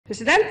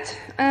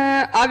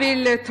Jeg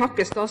vil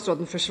takke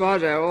statsråden for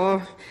svaret.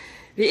 Og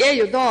vi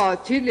jo da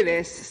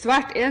tydeligvis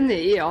svært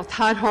enige i at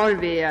her har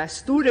vi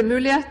store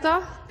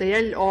muligheter. Det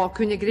gjelder å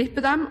kunne gripe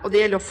dem, og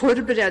det gjelder å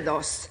forberede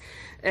oss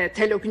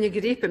til å kunne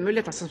gripe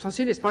muligheter som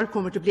sannsynligvis bare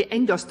kommer til å bli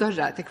enda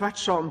større etter hvert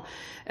som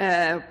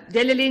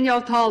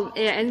delelinjeavtalen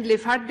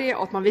endelig ferdig,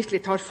 og at man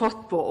virkelig tar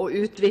fatt på å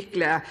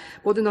utvikle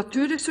både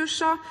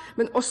naturressurser,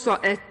 men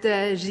også et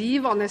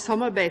rivende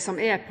samarbeid som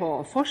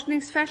på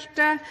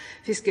forskningsfeltet,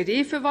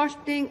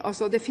 fiskeriforvaltning.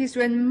 Altså, det finnes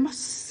jo en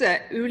masse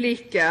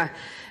ulike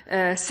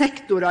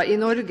sektorer i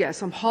Norge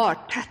som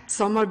har tett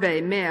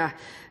samarbeid med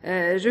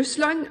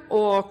Russland,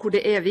 og hvor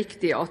det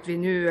viktig at vi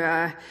nå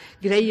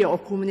greier å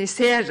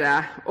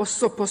kommunisere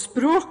også på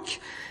språk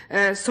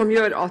som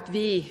gjør at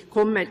vi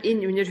kommer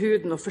inn under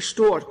huden og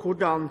forstår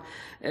hvordan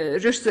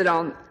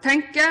russerne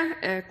tenker,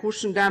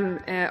 hvordan de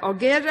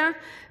agerer,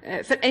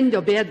 for enda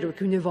bedre å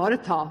kunne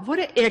ivareta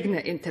våre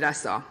egne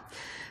interesser.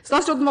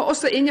 Statsråden var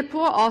også inne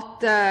på at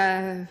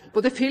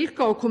både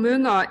fylker og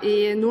kommuner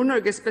i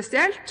Nord-Norge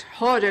spesielt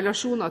har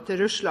relasjoner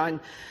til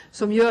Russland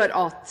som gjør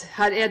at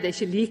her det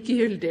ikke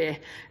likegyldig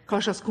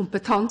hva slags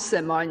kompetanse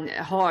man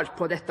har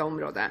på dette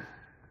området.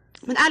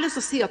 Men jeg har lyst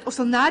til å si at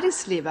også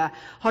næringslivet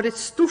har et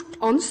stort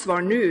ansvar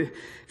nå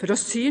for å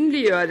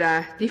synliggjøre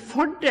de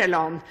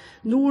fordelene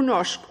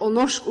nordnorsk og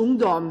norsk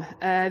ungdom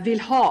vil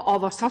ha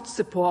av å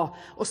satse på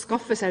å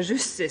skaffe seg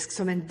russisk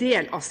som en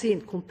del av sin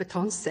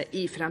kompetanse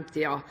i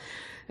fremtiden.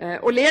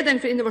 Og lederen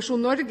for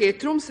Innovasjon Norge i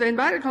Troms, Svein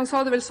Berg, han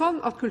sa det vel sånn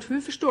at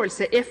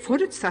kulturforståelse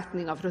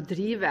forutsetninger for å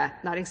drive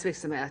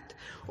næringsvirksomhet.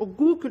 Og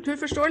god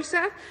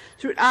kulturforståelse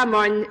tror jeg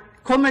man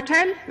kommer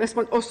til hvis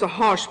man også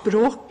har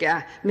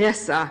språket med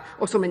seg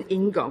og som en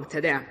inngang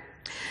til det.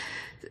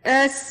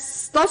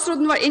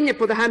 Statsråden var inne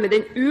på det her med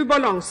den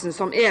ubalansen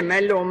som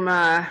mellom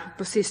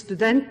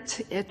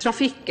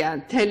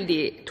studenttrafikken til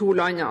de to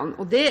landene.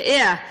 Og det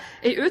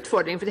en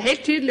utfordring, for det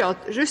helt tydelig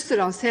at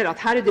russerne ser at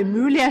her det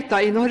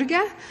muligheter i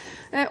Norge,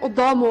 og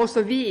da må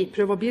også vi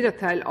prøve å bidra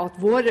til at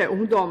våre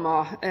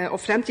ungdommer og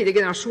fremtidige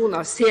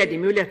generasjoner ser de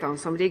mulighetene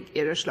som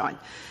ligger i Russland.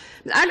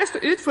 Men jeg har lyst til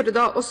å utfordre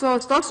da også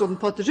statsråden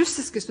på at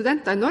russiske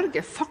studenter i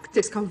Norge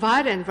faktisk kan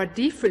være en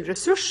verdifull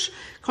ressurs.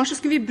 Kanskje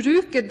skulle vi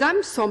bruke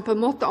dem som på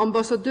en måte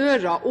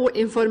ambassadører og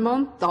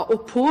informanter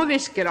og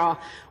påvirkere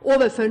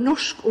overfor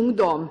norsk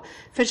ungdom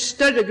for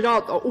større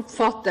grad å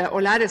oppfatte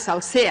og lære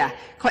seg å se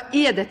hva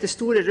dette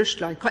store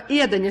Russland,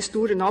 hva denne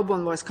store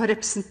naboen vår, hva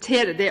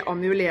representerer det av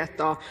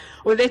muligheter.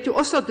 Og vi vet jo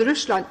også at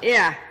Russland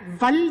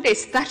veldig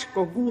sterk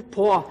og god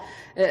på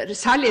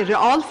særlig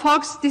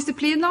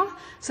realfagsdisipliner,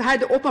 så her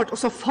det åpenbart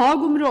også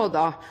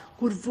fagområder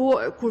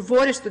hvor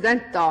våre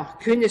studenter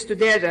kunne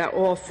studere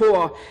og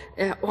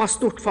ha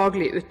stort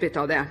faglig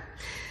utbytte av det.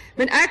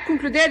 Men jeg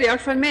konkluderer i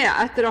alle fall med,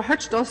 etter å ha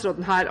hørt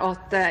statsråden her,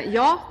 at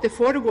ja, det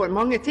foregår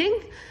mange ting,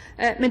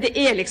 men det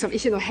liksom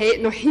ikke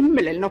noe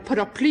himmel eller noe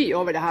paraply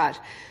over det her.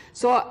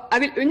 Så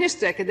jeg vil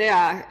understreke det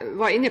jeg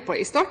var inne på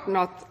i starten,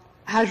 at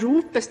her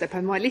ropes det på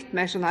en måte litt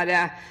mer sånn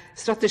her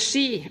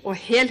strategi og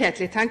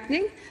helhetlig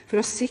tenkning for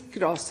å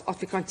sikre oss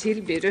at vi kan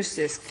tilby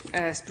russisk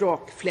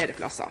språk flere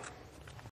plasser.